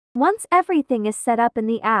Once everything is set up in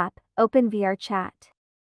the app, open VRChat.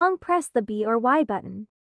 Press the B or Y button.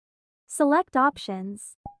 Select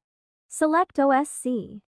Options. Select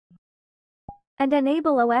OSC. And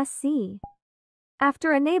enable OSC.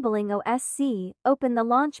 After enabling OSC, open the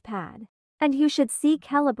Launchpad. And you should see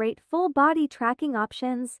Calibrate Full Body Tracking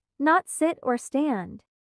options, not Sit or Stand.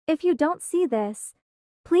 If you don't see this,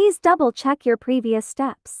 please double-check your previous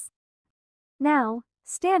steps. Now,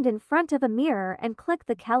 stand in front of a mirror and click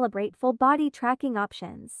the Calibrate Full Body Tracking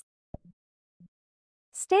options.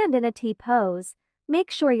 Stand in a T pose,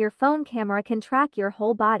 make sure your phone camera can track your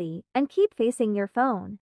whole body, and keep facing your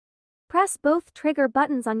phone. Press both trigger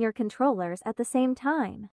buttons on your controllers at the same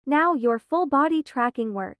time. Now your full body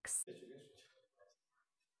tracking works.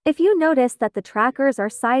 If you notice that the trackers are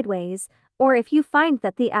sideways, or if you find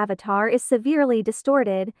that the avatar is severely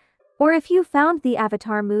distorted, or if you found the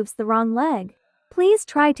avatar moves the wrong leg, please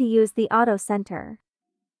try to use the Auto Center.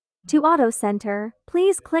 To Auto Center,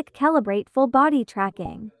 please click Calibrate Full Body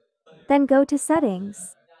Tracking. Then go to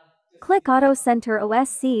Settings. Click Auto Center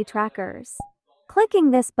OSC Trackers.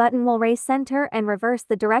 Clicking this button will recenter and reverse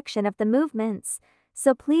the direction of the movements,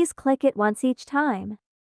 so please click it once each time.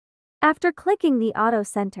 After clicking the Auto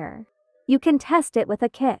Center, you can test it with a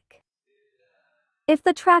kick. If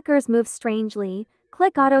the trackers move strangely,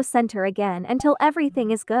 click Auto Center again until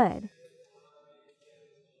everything is good.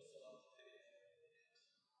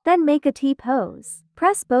 Then make a T pose.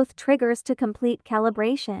 Press both triggers to complete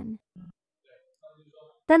calibration.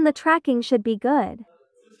 Then the tracking should be good.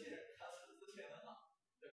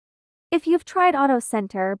 If you've tried Auto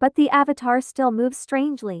Center but the avatar still moves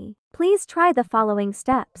strangely, please try the following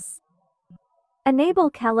steps. Enable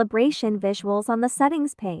calibration visuals on the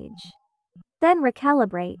settings page. Then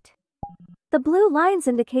recalibrate. The blue lines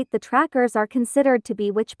indicate the trackers are considered to be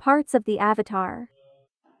which parts of the avatar.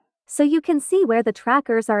 So you can see where the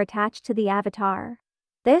trackers are attached to the avatar.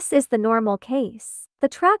 This is the normal case. The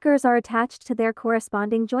trackers are attached to their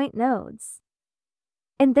corresponding joint nodes.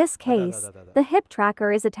 In this case, the hip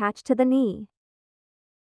tracker is attached to the knee.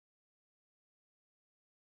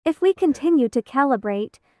 If we continue to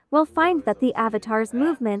calibrate, we'll find that the avatar's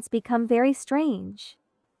movements become very strange.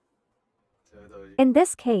 In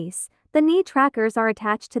this case, the knee trackers are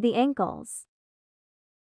attached to the ankles.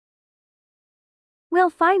 We'll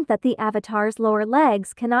find that the avatar's lower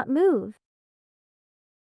legs cannot move.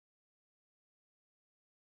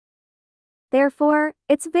 Therefore,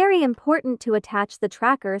 it's very important to attach the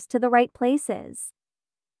trackers to the right places.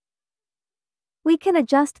 We can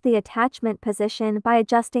adjust the attachment position by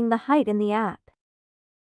adjusting the height in the app.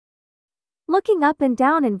 Looking up and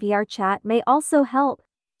down in VRChat may also help.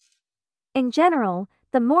 In general,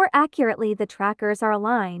 the more accurately the trackers are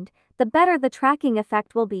aligned, the better the tracking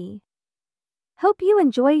effect will be. Hope you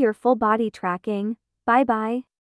enjoy your full body tracking. Bye-bye.